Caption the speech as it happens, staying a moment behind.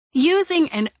Using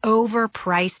an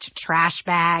overpriced trash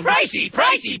bag. Pricey,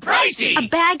 pricey, pricey! A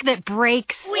bag that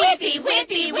breaks. Whippy,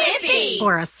 whippy, whippy!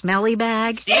 Or a smelly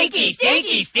bag. Stinky,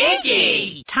 stinky,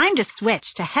 stinky! Time to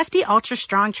switch to Hefty Ultra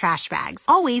Strong trash bags,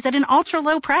 always at an ultra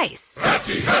low price.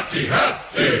 Hefty, hefty,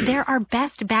 hefty! They're our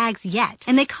best bags yet,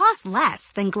 and they cost less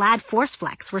than Glad Force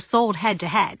Flex were sold head to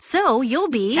head. So you'll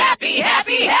be happy,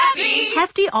 happy, happy!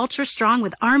 Hefty Ultra Strong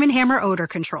with Arm & Hammer odor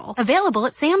control. Available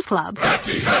at Sam's Club.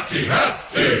 Hefty, hefty,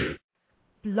 hefty!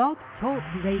 Blog Talk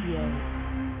Radio.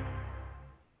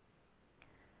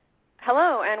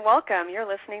 Hello and welcome. You're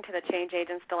listening to the Change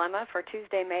Agent's Dilemma for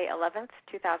Tuesday, May 11th,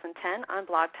 2010 on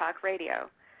Blog Talk Radio.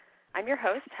 I'm your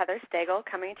host, Heather Stagel,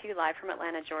 coming to you live from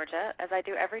Atlanta, Georgia, as I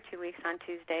do every 2 weeks on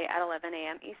Tuesday at 11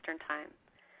 a.m. Eastern Time.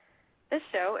 This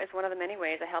show is one of the many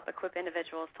ways I help equip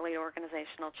individuals to lead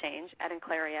organizational change at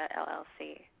Enclaria,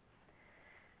 LLC.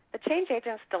 The Change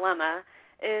Agent's Dilemma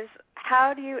is,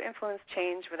 how do you influence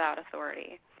change without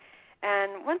authority?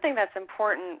 And one thing that's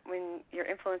important when you're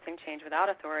influencing change without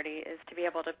authority is to be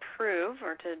able to prove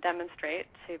or to demonstrate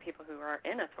to people who are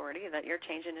in authority that your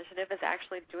change initiative is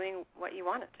actually doing what you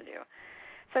want it to do.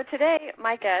 So today,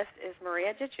 my guest is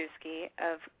Maria Jajewski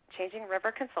of Changing River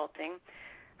Consulting,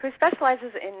 who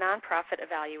specializes in nonprofit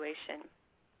evaluation.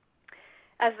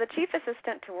 As the Chief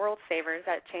Assistant to World Savers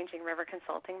at Changing River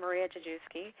Consulting, Maria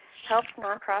Jajewski helps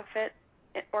nonprofit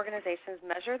organizations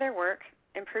measure their work,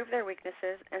 improve their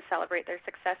weaknesses, and celebrate their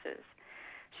successes.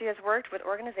 She has worked with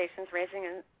organizations ranging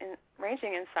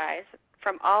in size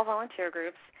from all volunteer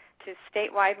groups to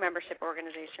statewide membership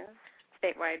organizations,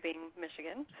 statewide being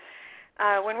Michigan.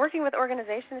 When working with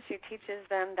organizations, she teaches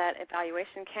them that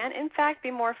evaluation can, in fact,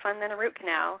 be more fun than a root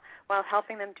canal while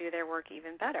helping them do their work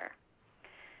even better.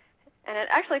 And it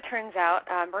actually turns out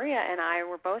Maria and I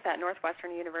were both at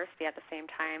Northwestern University at the same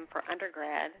time for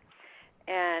undergrad.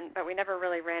 But we never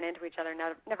really ran into each other,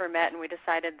 never met, and we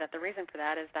decided that the reason for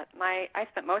that is that I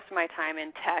spent most of my time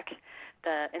in tech,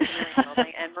 the engineering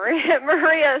building, and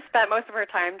Maria spent most of her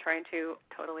time trying to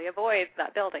totally avoid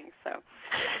that building. So,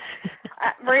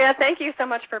 Maria, thank you so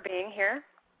much for being here.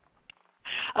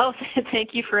 Oh,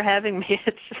 thank you for having me.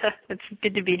 It's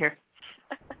good to be here.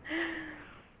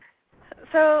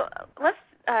 So let's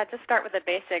just start with the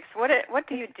basics. What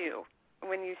do you do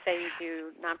when you say you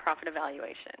do nonprofit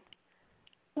evaluation?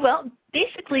 Well,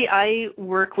 basically, I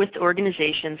work with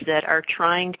organizations that are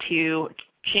trying to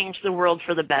change the world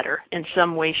for the better in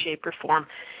some way, shape, or form.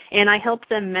 And I help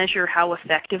them measure how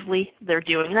effectively they're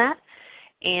doing that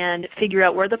and figure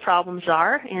out where the problems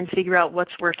are and figure out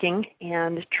what's working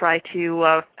and try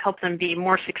to help them be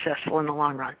more successful in the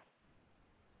long run.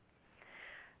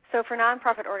 So for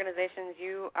nonprofit organizations,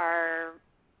 you are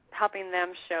helping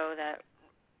them show that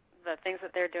the things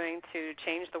that they're doing to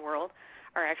change the world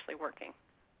are actually working.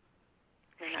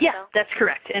 Yeah, that's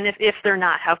correct. And if they're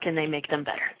not, how can they make them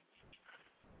better?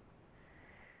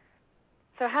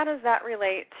 So how does that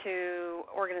relate to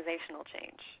organizational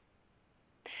change?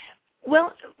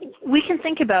 Well, we can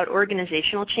think about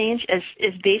organizational change as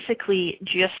basically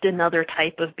just another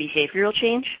type of behavioral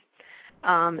change.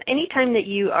 Anytime that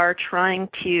you are trying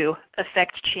to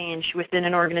affect change within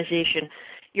an organization,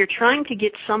 you're trying to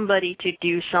get somebody to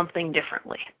do something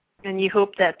differently. And you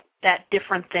hope that that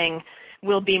different thing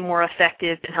will be more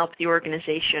effective and help the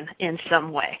organization in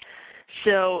some way.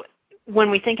 So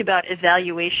when we think about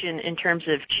evaluation in terms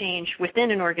of change within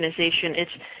an organization,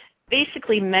 it's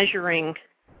basically measuring,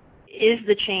 is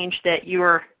the change that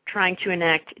you're trying to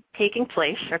enact taking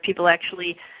place? Are people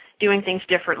actually doing things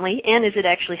differently? And is it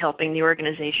actually helping the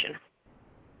organization?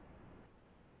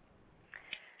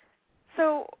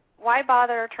 So why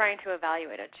bother trying to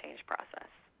evaluate a change process?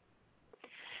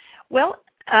 Well,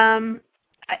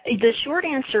 the short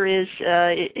answer is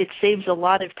it saves a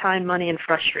lot of time, money, and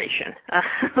frustration.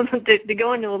 To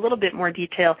go into a little bit more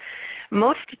detail,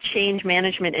 most change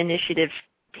management initiatives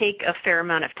take a fair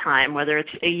amount of time, whether it's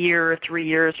a year or 3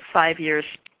 years or 5 years.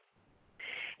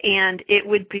 And it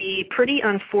would be pretty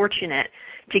unfortunate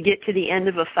to get to the end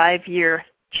of a 5-year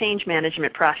change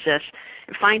management process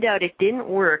and find out it didn't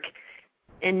work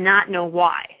and not know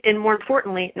why, and more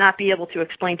importantly, not be able to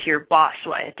explain to your boss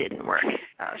why it didn't work.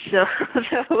 So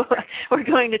we're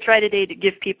going to try today to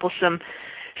give people some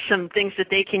things that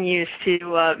they can use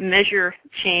to measure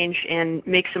change and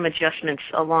make some adjustments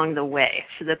along the way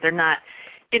so that they're not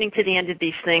getting to the end of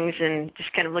these things and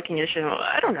just kind of looking at it and,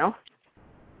 I don't know.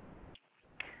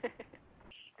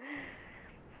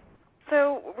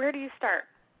 So where do you start?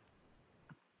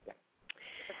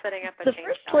 Setting up a change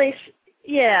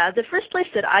The first place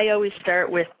that I always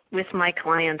start with my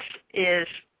clients is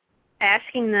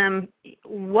asking them,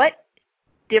 what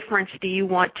difference do you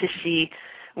want to see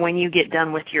when you get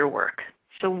done with your work.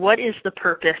 So what is the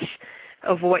purpose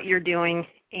of what you're doing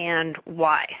and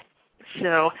why?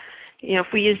 So, if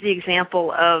we use the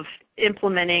example of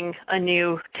implementing a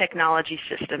new technology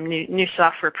system, new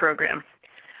software program,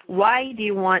 why do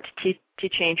you want to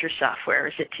change your software?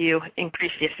 Is it to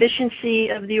increase the efficiency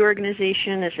of the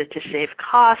organization? Is it to save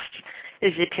costs?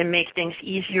 Is it to make things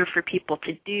easier for people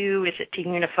to do? Is it to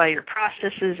unify your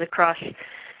processes across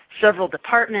several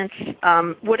departments?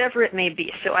 Whatever it may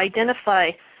be. So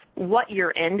identify what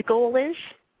your end goal is,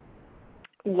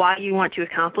 why you want to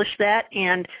accomplish that,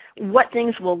 and what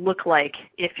things will look like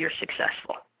if you're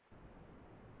successful.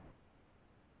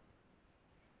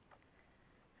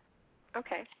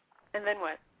 Okay. And then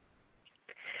what?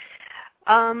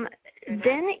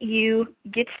 Then you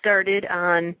get started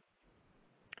on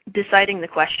deciding the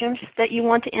questions that you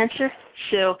want to answer.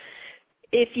 So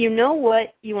if you know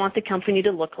what you want the company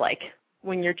to look like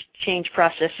when your change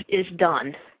process is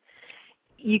done,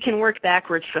 you can work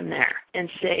backwards from there and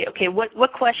say, okay,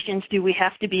 what questions do we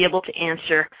have to be able to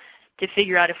answer to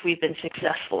figure out if we've been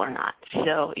successful or not?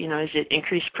 So, is it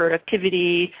increased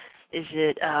productivity? Is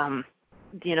it,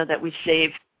 that we've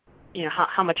saved,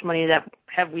 how much money that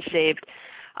have we saved?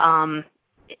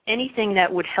 Anything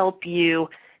that would help you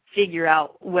figure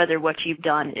out whether what you've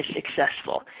done is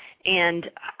successful. And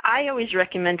I always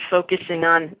recommend focusing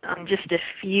on just a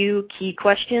few key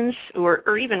questions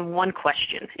or even one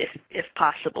question if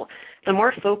possible. The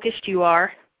more focused you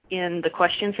are in the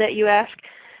questions that you ask,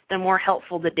 the more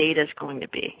helpful the data is going to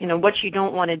be. What you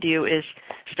don't want to do is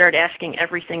start asking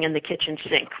everything in the kitchen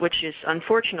sink, which is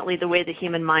unfortunately the way the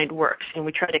human mind works. And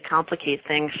we try to complicate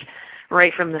things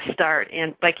right from the start.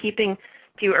 And by keeping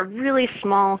to a really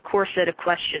small core set of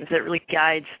questions that really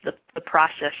guides the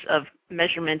process of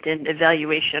measurement and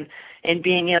evaluation and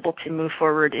being able to move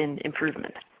forward in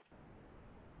improvement.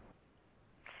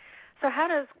 So how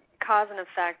does cause and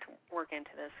effect work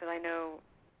into this? Because I know,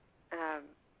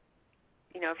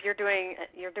 if you're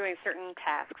doing certain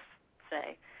tasks,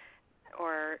 say,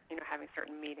 or having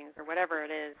certain meetings or whatever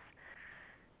it is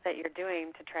that you're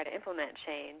doing to try to implement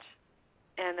change,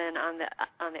 and then on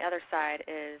the other side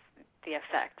is the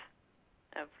effect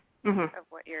of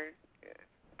what you're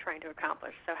trying to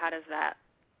accomplish. So how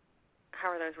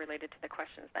are those related to the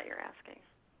questions that you're asking?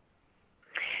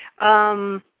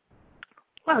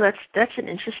 Well, that's an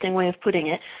interesting way of putting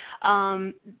it.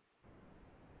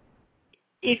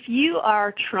 If you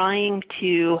are trying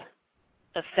to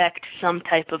affect some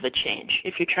type of a change,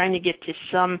 if you're trying to get to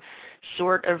some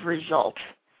sort of result,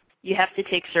 you have to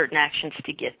take certain actions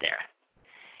to get there.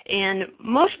 And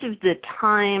most of the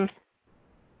time,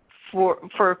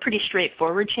 for a pretty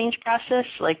straightforward change process,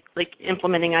 like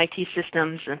implementing IT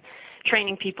systems and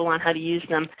training people on how to use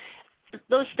them,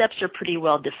 those steps are pretty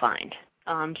well defined.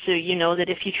 So you know that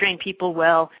if you train people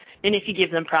well and if you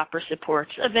give them proper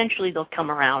supports, eventually they'll come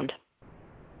around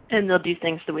and they'll do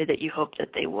things the way that you hope that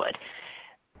they would.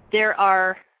 There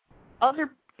are other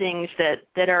things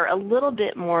that are a little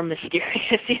bit more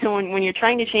mysterious. When you're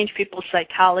trying to change people's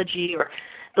psychology or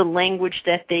the language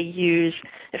that they use.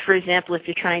 For example, if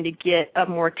you're trying to get a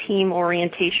more team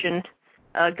orientation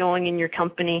going in your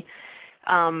company,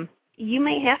 you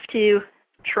may have to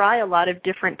try a lot of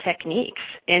different techniques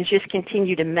and just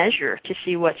continue to measure to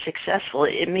see what's successful.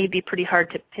 It may be pretty hard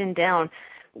to pin down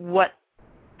what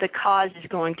the cause is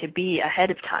going to be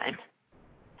ahead of time.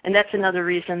 And that's another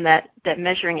reason that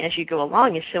measuring as you go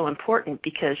along is so important,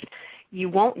 because you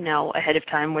won't know ahead of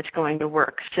time what's going to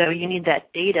work. So you need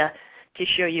that data to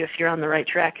show you if you're on the right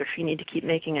track or if you need to keep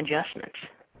making adjustments.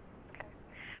 Okay.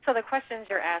 So the questions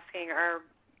you're asking are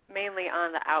mainly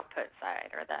on the output side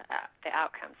or the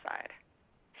outcome side.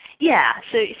 Yeah.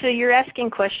 So you're asking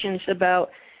questions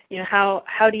about,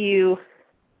 how do you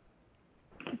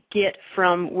get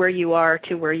from where you are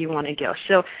to where you want to go.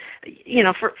 So,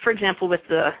 for example, with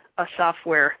a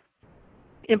software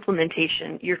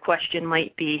implementation, your question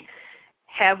might be,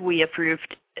 have we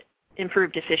improved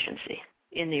efficiency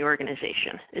in the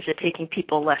organization? Is it taking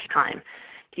people less time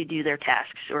to do their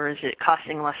tasks, or is it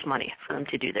costing less money for them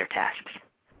to do their tasks?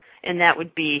 And that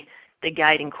would be the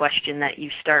guiding question that you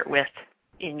start with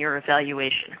in your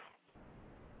evaluation.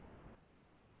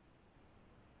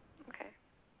 Okay.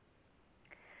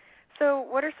 So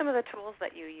what are some of the tools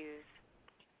that you use?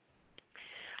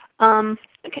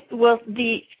 Okay. Well,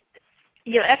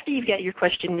 after you've got your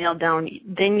question nailed down,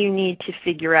 then you need to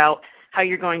figure out how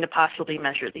you're going to possibly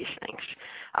measure these things.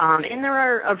 And there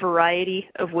are a variety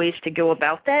of ways to go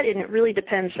about that, and it really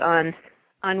depends on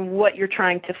what you're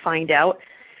trying to find out.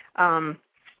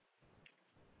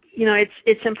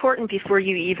 It's important before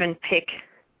you even pick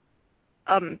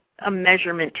a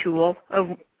measurement tool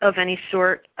of of any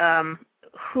sort,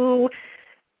 who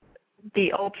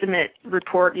the ultimate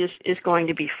report is going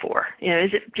to be for.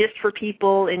 Is it just for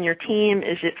people in your team?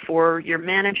 Is it for your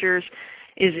managers?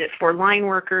 Is it for line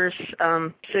workers?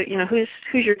 So who's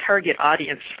your target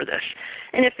audience for this?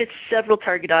 And if it's several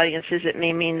target audiences, it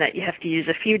may mean that you have to use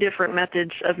a few different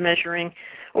methods of measuring,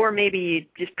 or maybe you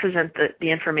just present the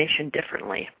information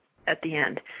differently at the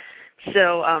end.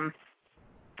 So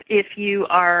if you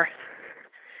are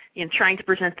trying to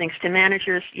present things to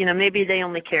managers, maybe they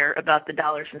only care about the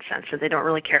dollars and cents, so they don't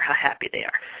really care how happy they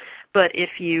are. But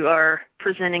if you are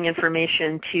presenting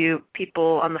information to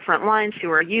people on the front lines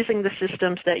who are using the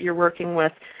systems that you're working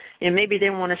with, maybe they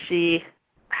want to see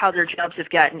how their jobs have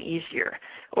gotten easier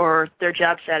or their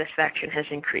job satisfaction has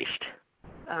increased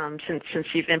since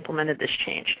you've implemented this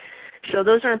change. So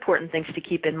those are important things to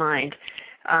keep in mind.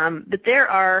 But there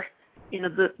are,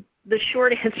 the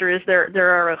short answer is there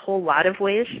are a whole lot of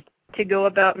ways to go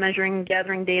about measuring and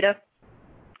gathering data,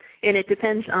 and it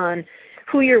depends on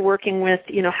who you're working with,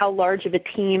 how large of a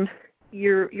team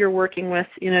you're working with.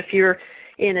 If you're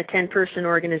in a 10-person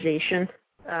organization,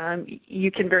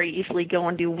 you can very easily go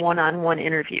and do one-on-one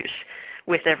interviews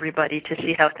with everybody to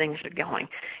see how things are going.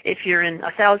 If you're in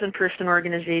a 1,000-person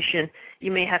organization,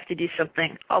 you may have to do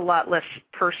something a lot less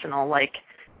personal, like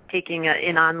taking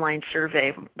an online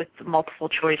survey with multiple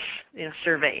choice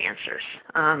survey answers.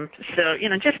 So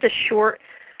just a short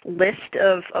list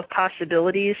of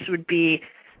possibilities would be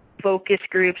focus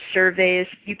groups, surveys.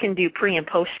 You can do pre and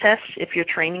post tests if you're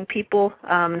training people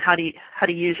how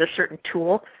to use a certain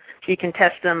tool. So you can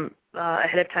test them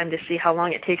ahead of time to see how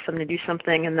long it takes them to do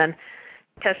something, and then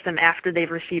test them after they've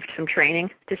received some training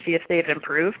to see if they've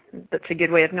improved. That's a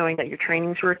good way of knowing that your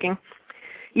training's working.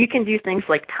 You can do things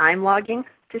like time logging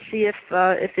to see if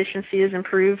efficiency is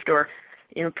improved, or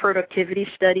productivity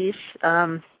studies.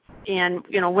 And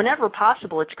whenever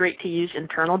possible, it's great to use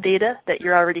internal data that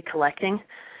you're already collecting.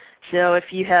 So if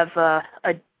you have a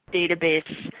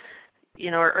database,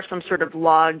 or some sort of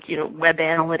log, web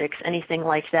analytics, anything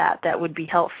like that, that would be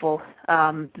helpful.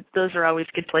 Those are always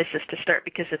good places to start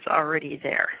because it's already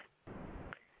there.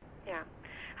 Yeah.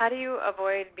 How do you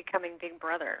avoid becoming Big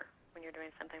Brother when you're doing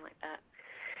something like that?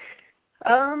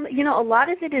 A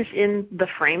lot of it is in the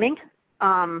framing.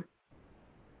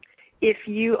 If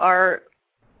you are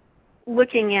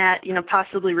looking at,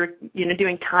 possibly,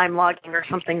 doing time logging or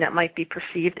something that might be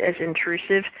perceived as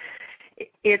intrusive,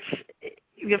 it's,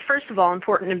 first of all,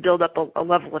 important to build up a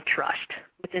level of trust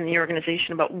within the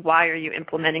organization about why are you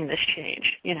implementing this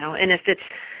change, and if it's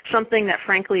something that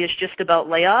frankly is just about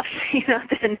layoffs,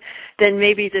 then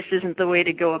maybe this isn't the way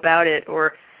to go about it,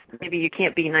 or maybe you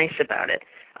can't be nice about it.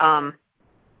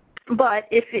 But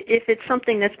if it's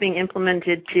something that's being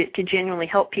implemented to genuinely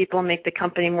help people, make the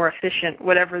company more efficient,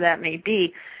 whatever that may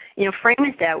be, frame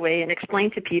it that way and explain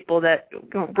to people that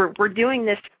we're doing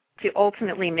this to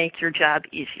ultimately make your job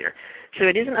easier. So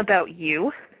it isn't about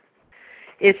you.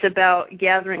 It's about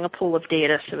gathering a pool of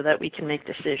data so that we can make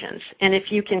decisions. And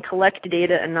if you can collect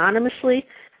data anonymously,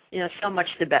 so much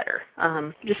the better,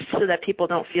 just so that people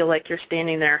don't feel like you're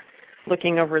standing there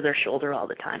looking over their shoulder all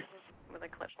the time. With a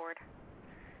clipboard.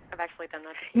 I've actually done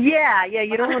that. Yeah,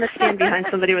 you don't want to stand behind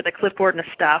somebody with a clipboard and a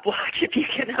stopwatch if you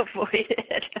can avoid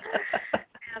it.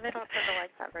 Yeah, they don't tend to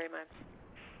like that very much.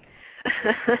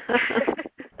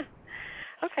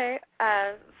 Okay,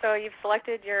 so you've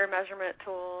selected your measurement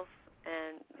tools,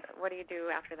 and what do you do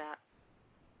after that?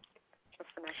 What's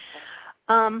the next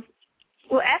step?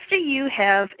 Well, after you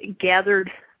have gathered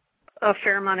a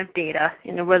fair amount of data,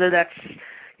 whether that's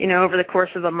over the course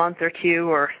of a month or two,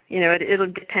 or, it'll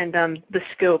depend on the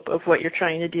scope of what you're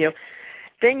trying to do.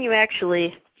 Then you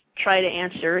actually try to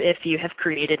answer if you have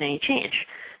created any change.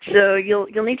 So you'll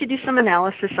need to do some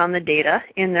analysis on the data,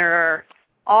 and there are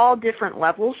all different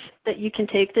levels that you can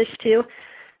take this to.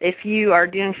 If you are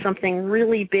doing something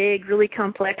really big, really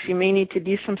complex, you may need to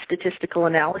do some statistical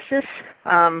analysis.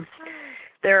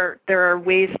 There are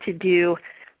ways to do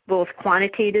both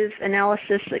quantitative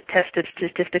analysis, like test of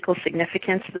statistical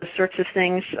significance, those sorts of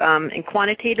things, and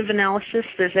quantitative analysis.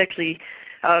 There's actually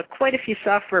quite a few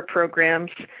software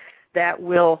programs that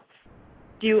will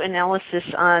do analysis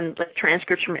on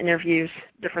transcripts from interviews,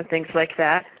 different things like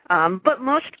that. But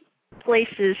most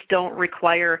places don't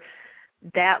require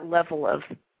that level of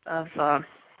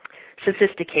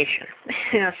sophistication.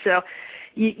 So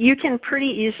you can pretty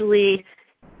easily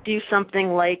do something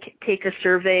like take a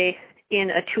survey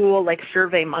in a tool like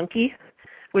SurveyMonkey,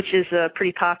 which is a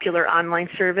pretty popular online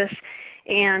service,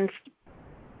 and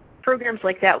programs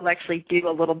like that will actually do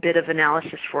a little bit of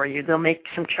analysis for you. They'll make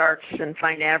some charts and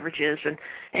find averages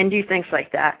and do things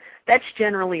like that. That's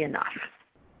generally enough.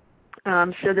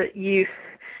 so that you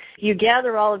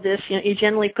gather all of this. You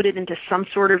generally put it into some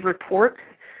sort of report.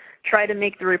 Try to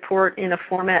make the report in a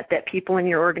format that people in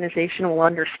your organization will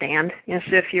understand.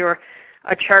 So if you're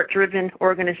a chart-driven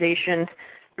organization,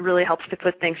 it really helps to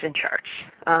put things in charts.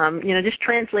 Just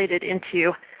translate it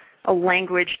into a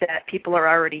language that people are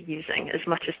already using as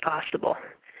much as possible,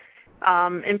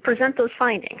 and present those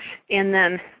findings. And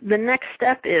then the next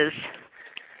step is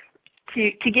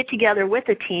to get together with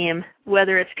a team,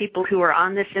 whether it's people who are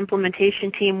on this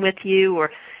implementation team with you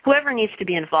or whoever needs to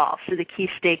be involved, so the key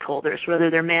stakeholders, whether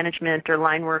they're management or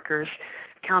line workers,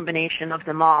 combination of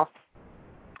them all,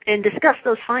 and discuss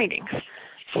those findings.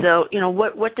 So,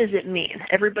 what does it mean?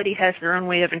 Everybody has their own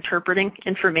way of interpreting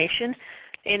information,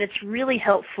 and it's really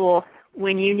helpful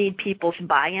when you need people's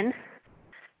buy-in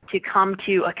to come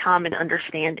to a common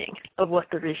understanding of what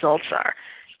the results are.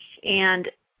 And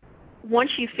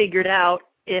once you've figured out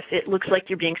if it looks like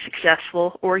you're being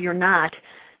successful or you're not,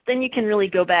 then you can really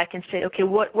go back and say, okay,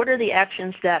 what are the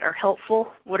actions that are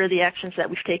helpful? What are the actions that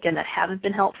we've taken that haven't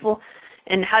been helpful?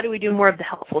 And how do we do more of the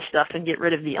helpful stuff and get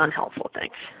rid of the unhelpful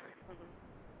things?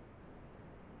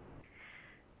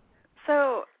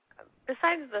 So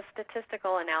besides the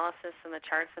statistical analysis and the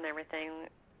charts and everything,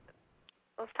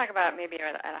 let's talk about maybe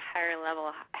at a higher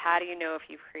level, how do you know if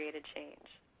you've created change?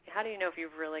 How do you know if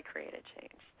you've really created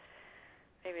change?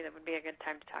 Maybe that would be a good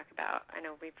time to talk about. I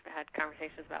know we've had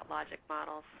conversations about logic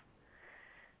models.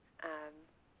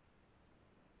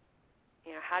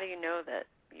 How do you know that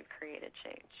you've created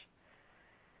change?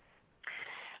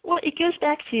 Well, it goes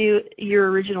back to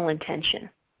your original intention.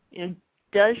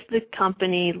 Does the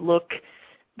company look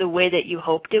the way that you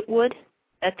hoped it would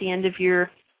at the end of your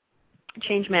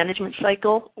change management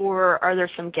cycle, or are there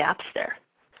some gaps there?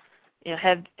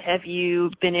 Have you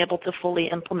been able to fully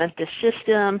implement this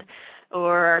system,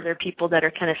 or are there people that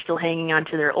are kind of still hanging on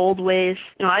to their old ways?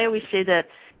 I always say that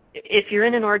if you're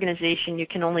in an organization, you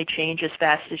can only change as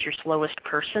fast as your slowest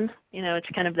person. It's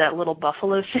kind of that little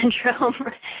buffalo syndrome.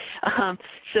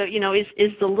 So,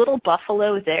 is the little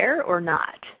buffalo there or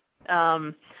not?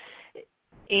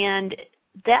 And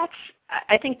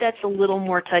I think that's a little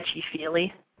more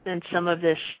touchy-feely than some of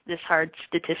this hard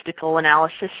statistical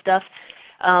analysis stuff.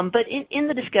 But in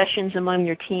the discussions among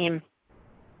your team,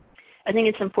 I think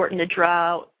it's important to draw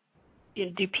out,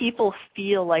 do people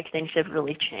feel like things have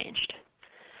really changed?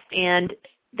 And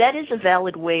that is a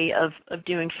valid way of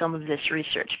doing some of this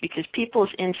research, because people's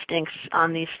instincts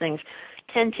on these things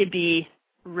tend to be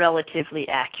relatively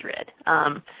accurate.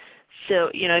 So,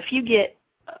 if you get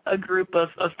a group of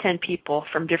 10 people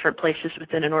from different places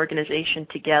within an organization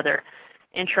together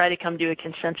and try to come to a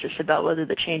consensus about whether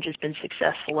the change has been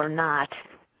successful or not,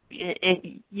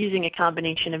 using a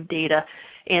combination of data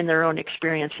and their own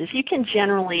experiences, you can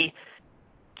generally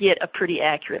get a pretty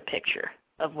accurate picture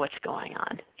of what's going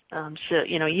on. So,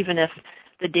 even if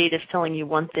the data is telling you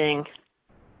one thing,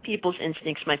 people's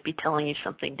instincts might be telling you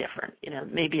something different.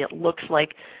 Maybe it looks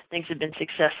like things have been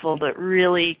successful, but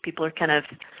really people are kind of,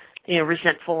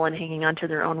 resentful and hanging on to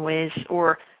their own ways.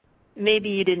 Or maybe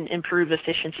you didn't improve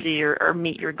efficiency or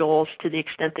meet your goals to the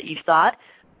extent that you thought,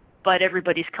 but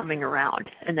everybody's coming around,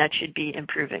 and that should be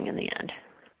improving in the end.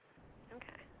 Okay.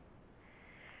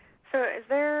 So is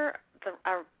there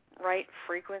a right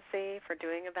frequency for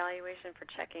doing evaluation, for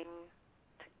checking,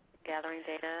 gathering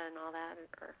data and all that?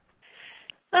 Or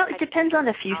well, it depends on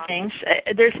a few things.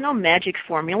 There's no magic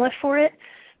formula for it.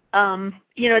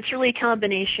 It's really a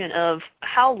combination of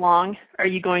how long are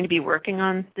you going to be working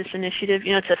on this initiative.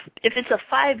 If it's a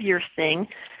 5-year thing,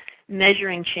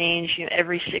 measuring change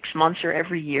every 6 months or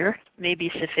every year may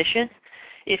be sufficient.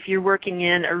 If you're working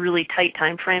in a really tight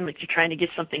time frame, like you're trying to get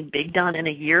something big done in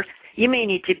a year, you may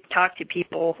need to talk to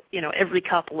people, every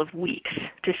couple of weeks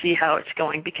to see how it's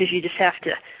going, because you just have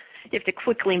to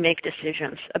quickly make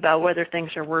decisions about whether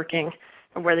things are working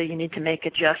or whether you need to make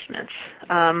adjustments.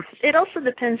 It also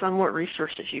depends on what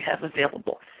resources you have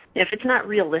available. If it's not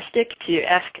realistic to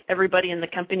ask everybody in the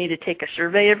company to take a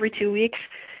survey every 2 weeks,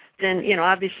 then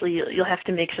obviously you'll have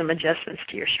to make some adjustments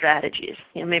to your strategies.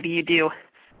 Maybe you do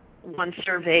one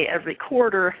survey every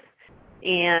quarter,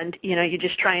 and you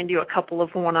just try and do a couple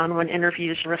of one-on-one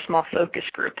interviews or a small focus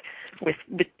group with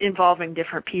involving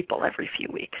different people every few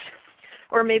weeks.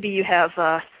 Or maybe you have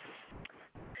a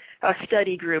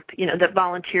study group, that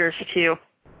volunteers to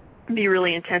be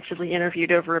really intensively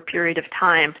interviewed over a period of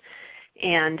time,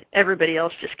 and everybody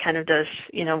else just kind of does,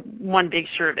 one big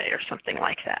survey or something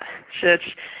like that. So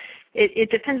it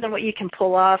depends on what you can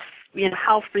pull off,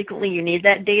 how frequently you need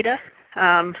that data,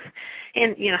 and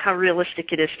how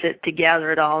realistic it is to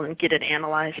gather it all and get it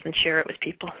analyzed and share it with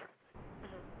people.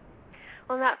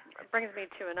 Well, that brings me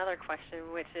to another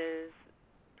question, which is,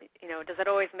 does it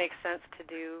always make sense to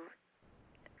do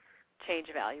change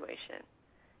evaluation?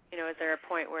 Is there a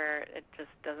point where it just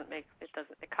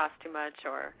it costs too much,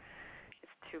 or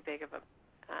it's too big of a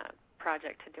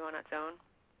project to do on its own?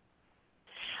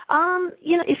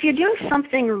 If you're doing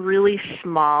something really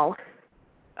small,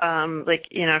 like,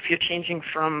 if you're changing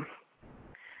from,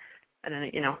 I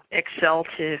don't know, Excel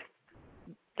to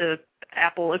the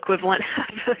Apple equivalent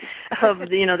of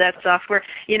that software,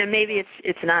 maybe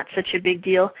it's not such a big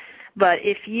deal. But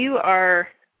if you are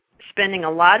spending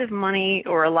a lot of money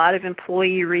or a lot of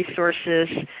employee resources,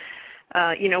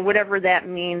 whatever that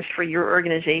means for your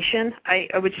organization, I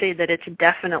would say that it's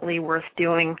definitely worth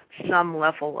doing some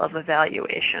level of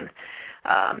evaluation.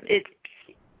 It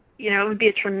would be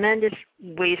a tremendous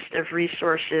waste of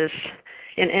resources,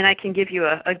 and I can give you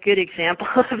a good example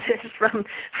of this from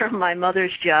my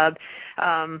mother's job.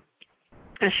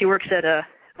 She works at a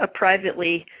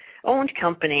privately owned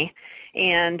company,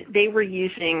 and they were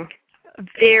using a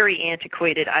very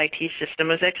antiquated IT system.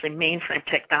 It was actually mainframe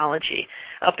technology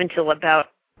up until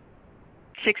about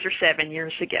 6 or 7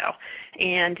 years ago.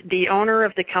 And the owner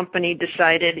of the company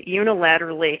decided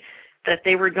unilaterally that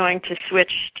they were going to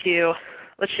switch to,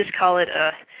 let's just call it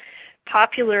a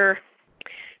popular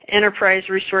enterprise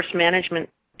resource management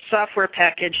software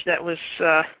package that was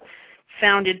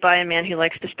founded by a man who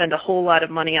likes to spend a whole lot of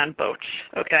money on boats.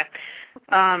 Okay.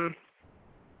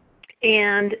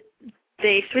 And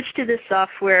they switched to this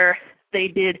software. They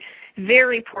did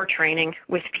very poor training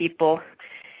with people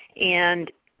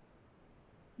and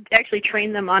actually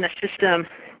trained them on a system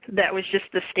that was just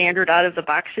the standard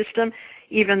out-of-the-box system,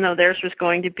 even though theirs was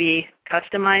going to be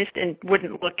customized and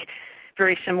wouldn't look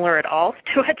very similar at all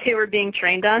to what they were being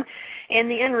trained on.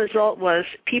 And the end result was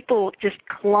people just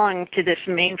clung to this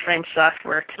mainframe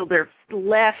software till their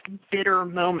last bitter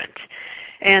moment.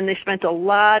 And they spent a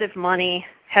lot of money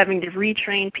having to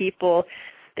retrain people.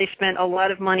 They spent a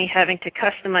lot of money having to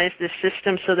customize this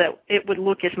system so that it would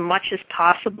look as much as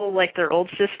possible like their old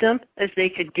system as they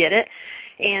could get it.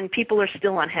 And people are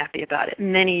still unhappy about it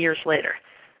many years later.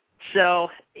 So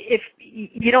if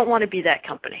you don't want to be that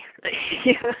company,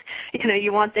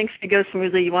 you want things to go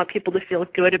smoothly, you want people to feel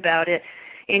good about it,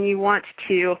 and you want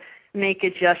to make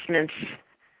adjustments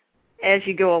as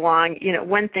you go along.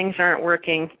 When things aren't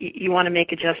working, you want to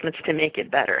make adjustments to make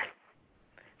it better.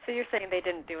 So you're saying they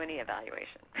didn't do any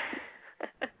evaluation?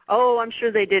 Oh, I'm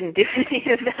sure they didn't do any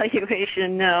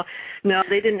evaluation. No,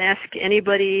 they didn't ask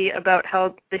anybody about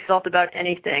how they felt about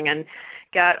anything, and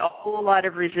got a whole lot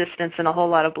of resistance and a whole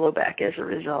lot of blowback as a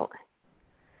result.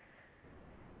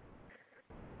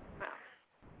 Wow.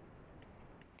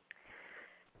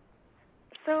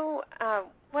 So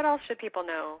what else should people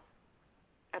know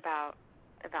about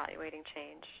evaluating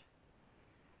change?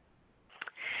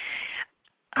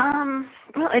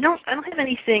 Well, I don't have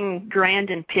anything grand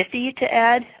and pithy to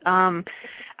add. I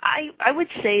would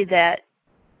say that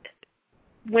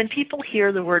when people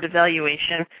hear the word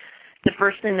evaluation, the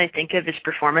first thing they think of is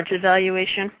performance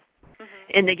evaluation,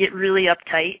 and they get really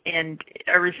uptight and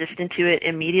are resistant to it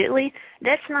immediately.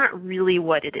 That's not really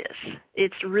what it is.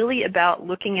 It's really about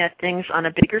looking at things on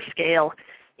a bigger scale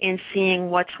and seeing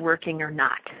what's working or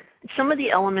not. Some of the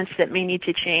elements that may need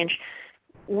to change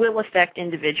will affect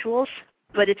individuals,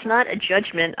 but it's not a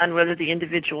judgment on whether the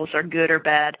individuals are good or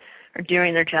bad or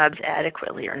doing their jobs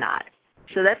adequately or not.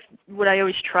 So that's what I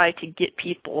always try to get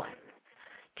people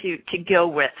to go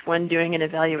with when doing an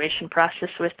evaluation process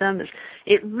with them, is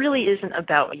it really isn't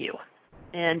about you.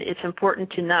 And it's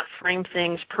important to not frame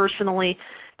things personally,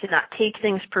 to not take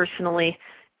things personally,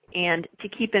 and to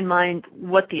keep in mind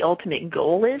what the ultimate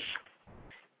goal is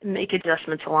and make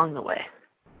adjustments along the way.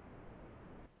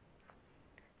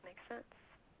 Makes sense.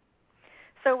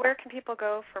 So where can people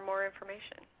go for more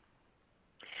information?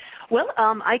 Well,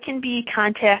 I can be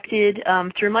contacted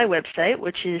through my website,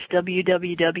 which is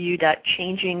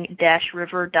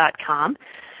www.changing-river.com,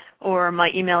 or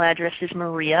my email address is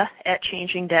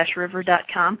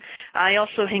maria@changing-river.com. I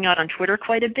also hang out on Twitter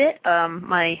quite a bit.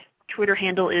 My Twitter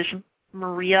handle is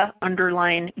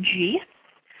Maria_G.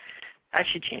 I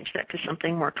should change that to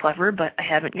something more clever, but I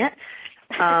haven't yet.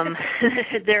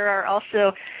 There are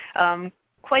also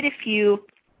quite a few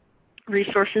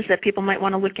resources that people might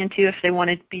want to look into if they want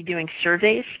to be doing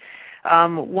surveys.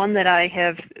 One that I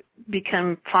have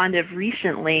become fond of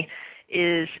recently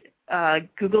is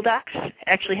Google Docs.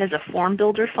 Actually has a form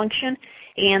builder function,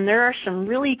 and there are some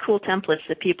really cool templates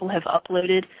that people have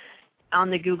uploaded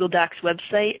on the Google Docs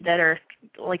website that are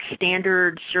like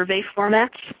standard survey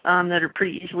formats that are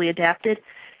pretty easily adapted.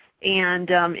 And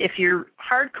if you're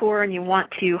hardcore and you want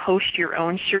to host your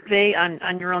own survey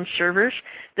on your own servers,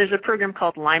 there's a program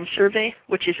called Lime Survey,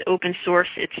 which is open source.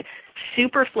 It's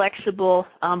super flexible,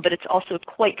 but it's also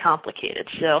quite complicated.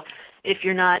 So if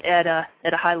you're not at a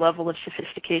high level of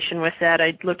sophistication with that,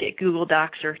 I'd look at Google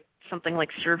Docs or something like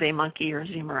SurveyMonkey or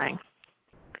Zoomerang.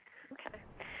 Okay.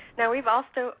 Now we've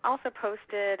also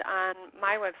posted on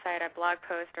my website a blog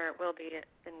post, or it will be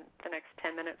in the next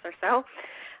 10 minutes or so,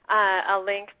 a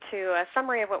link to a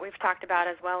summary of what we've talked about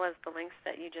as well as the links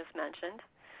that you just mentioned.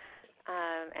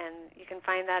 And you can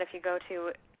find that if you go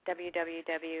to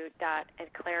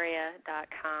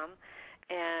www.edclaria.com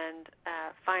and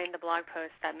find the blog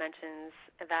post that mentions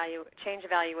change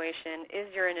evaluation,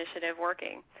 is your initiative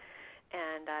working?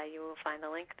 And you will find the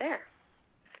link there.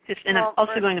 Yes, and I'm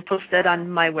also going to post that on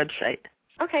my website.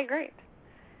 Okay, great.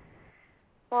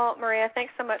 Well, Maria,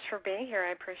 thanks so much for being here.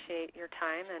 I appreciate your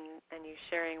time and you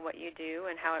sharing what you do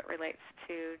and how it relates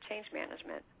to change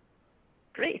management.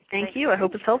 Great. Thank you. I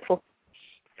hope it's helpful.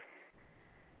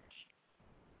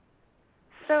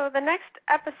 So the next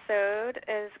episode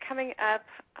is coming up.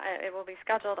 It will be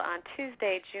scheduled on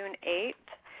Tuesday, June 8th,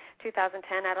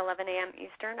 2010 at 11 a.m.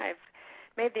 Eastern. I've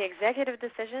made the executive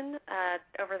decision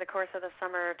over the course of the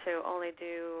summer to only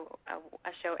do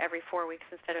a show every 4 weeks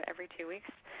instead of every 2 weeks.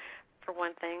 For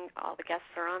one thing, all the guests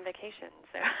are on vacation,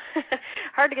 so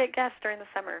hard to get guests during the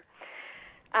summer.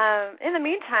 In the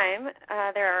meantime,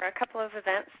 there are a couple of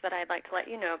events that I'd like to let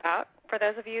you know about. For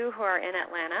those of you who are in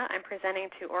Atlanta, I'm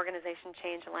presenting to Organization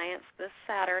Change Alliance this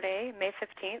Saturday, May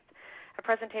 15th, a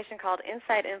presentation called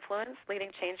Inside Influence,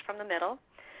 Leading Change from the Middle.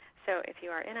 So if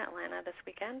you are in Atlanta this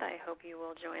weekend, I hope you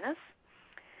will join us.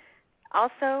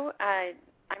 Also,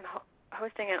 I'm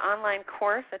hosting an online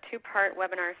course, a 2-part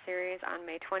webinar series on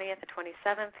May 20th and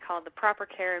 27th called The Proper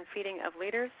Care and Feeding of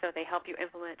Leaders, so they help you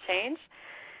implement change.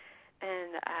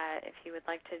 And if you would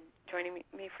like to join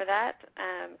me for that,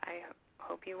 I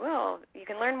hope you will. You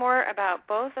can learn more about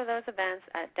both of those events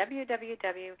at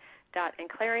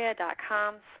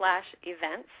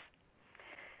www.enclaria.com/events.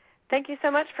 Thank you so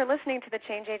much for listening to the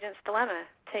Change Agent's Dilemma.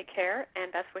 Take care,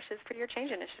 and best wishes for your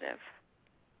change initiative.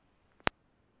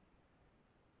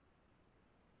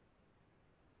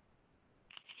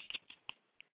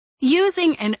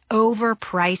 Using an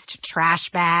overpriced trash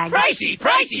bag. Pricey,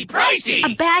 pricey, pricey.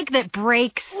 A bag that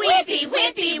breaks. Whippy,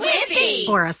 whippy, whippy.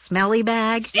 Or a smelly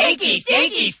bag. Stinky,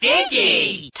 stinky,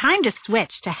 stinky. Time to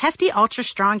switch to Hefty Ultra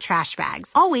Strong trash bags,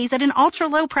 always at an ultra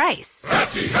low price.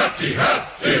 Hefty, hefty,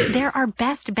 hefty. They're our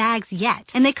best bags yet,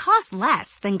 and they cost less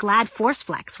than Glad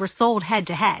ForceFlex were sold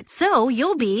head-to-head. So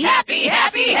you'll be happy,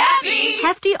 happy, happy.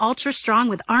 Hefty Ultra Strong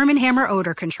with Arm & Hammer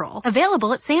odor control,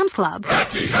 available at Sam's Club.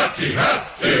 Hefty, hefty,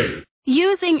 hefty.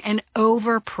 Using an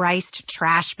overpriced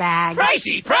trash bag.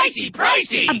 Pricey, pricey,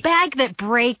 pricey. A bag that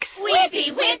breaks.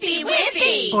 Whippy, whippy,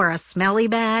 whippy. Or a smelly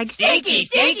bag. Stinky,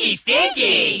 stinky,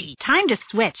 stinky. Time to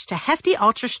switch to Hefty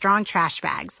Ultra Strong trash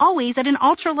bags, always at an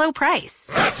ultra low price.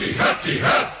 Hefty, hefty,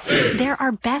 hefty. They're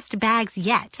our best bags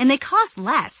yet, and they cost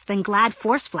less than Glad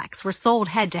ForceFlex were sold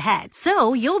head-to-head.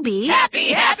 So you'll be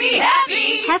happy, happy,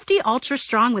 happy. Hefty Ultra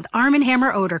Strong with Arm &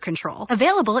 Hammer odor control,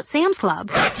 available at Sam's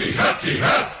Club. Hefty, hefty,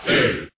 hefty.